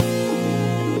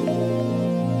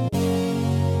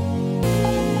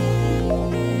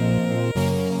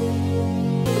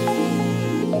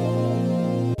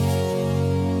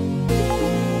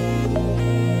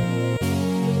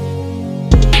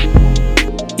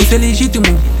Isso é legítimo.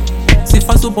 Se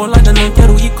faço bolada, não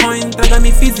quero e-coin,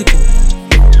 traga-me físico.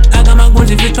 I got my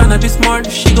guns, if you tryna be smart,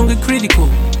 she gon' get critical.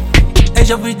 Eu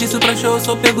já vos disse pra show,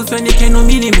 só pego o NK no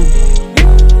mínimo.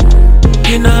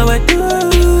 You know what I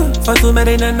do, faço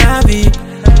merda na nave.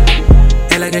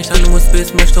 Ela gasta no meu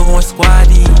space, mas tô com a squad.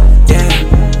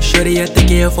 Yeah, shorty até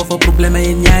que eu fofo, o problema é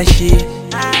Nyashi.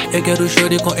 Eu quero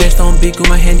shorty com esta um big,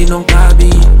 uma hand não cabe.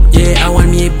 Yeah, I want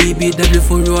me a BBW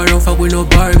for you, I don't fuck with no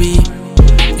Barbie.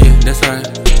 Yeah, that's right,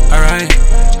 alright.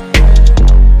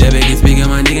 That bag is bigger,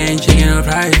 my nigga ain't checking the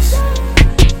price.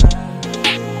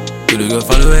 Tudo que eu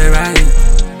falo é right.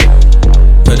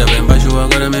 Eu tava embaixo,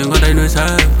 agora me encontrei no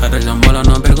side. Atrás da bola,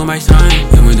 não perco mais time.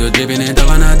 É muito drip, nem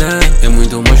tava nada. É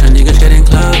muito motion, niggas querem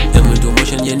club. É muito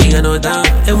motion, e a nigga no down.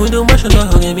 É muito motion, não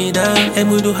alguém me dá. É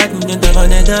muito hot, ninguém tava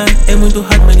negar. É muito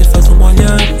hot, mas eles façam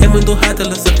molhar. É muito hot,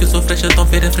 ela sabe que eu sou fresh, então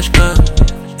feira fresca.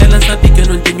 Ela sabe que eu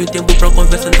não tenho tempo pra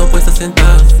conversa, então põe-se a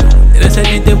sentar. Herança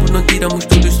de tempo, não tiramos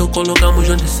tudo, só colocamos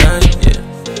onde sai.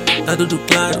 Yeah. Tá tudo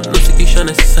claro, não se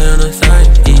questiona se sai ou não sai.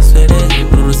 Isso é herege,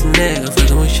 Bruno se nega,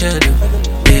 faz um cheddar.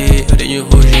 Eu tenho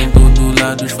hoje em todo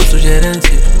lado, faço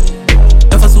gerências.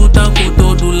 Eu faço taco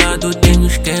todo lado, tenho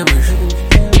esquemas.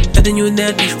 Eu tenho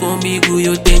nerds comigo e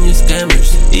eu tenho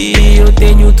scammers. E eu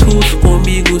tenho tools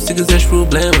comigo se quiseres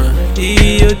problema.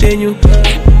 E eu tenho,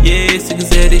 yeah, se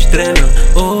quiser extrema.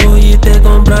 Oh, e ter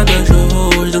comprado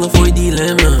as hoje não foi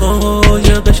dilema. Oh,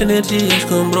 hoje eu gasto energias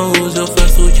com bros, eu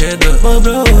faço cheddar. Mas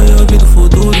bro, eu vi do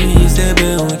futuro e sei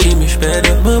bem o que me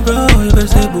espera. Mas bro, eu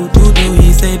percebo tudo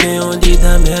e sei bem onde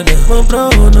dá merda. Mas bro,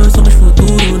 nós somos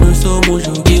futuro, nós somos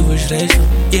o que vos resta.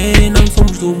 Yeah, não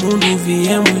somos do mundo,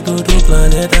 viemos do outro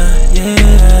planeta.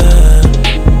 Yeah,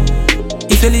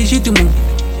 isso é legítimo.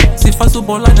 Se faço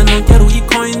bolada, não quero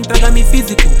e-coin, traga-me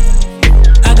físico.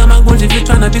 I got my guns, if you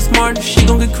tryna be smart, she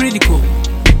gon' get critical.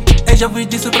 Eu já vos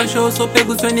disse pra show, só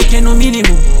pego o NK no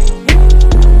mínimo.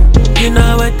 You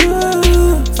know what I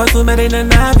do, faço merda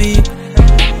na nave.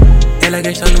 Ela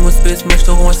gasta no meu space, mas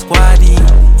tô com a squad.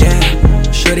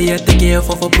 Yeah, shorty até que eu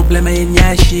fofo, o problema é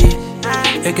Nyashi.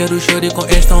 Eu quero shorty com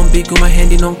esta um big, uma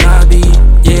hand não cabe.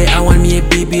 Yeah, I want me a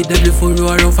BBW for you,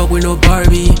 I don't fuck with no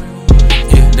Barbie.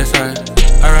 Yeah, that's right,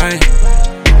 alright.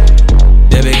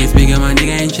 That bag is bigger, my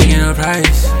nigga ain't checking the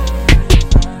price.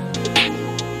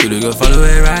 Tudo que eu falo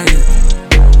é right.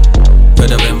 Eu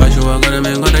tava embaixo, agora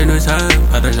me encontrei no side.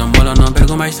 Atrás da bola, não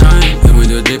perco mais time. É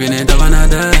muito drip, nem tava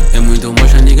nada. É muito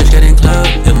motion, niggas querem club.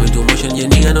 É muito motion, e a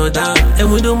nigga no down. É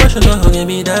muito motion, não alguém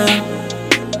me dá.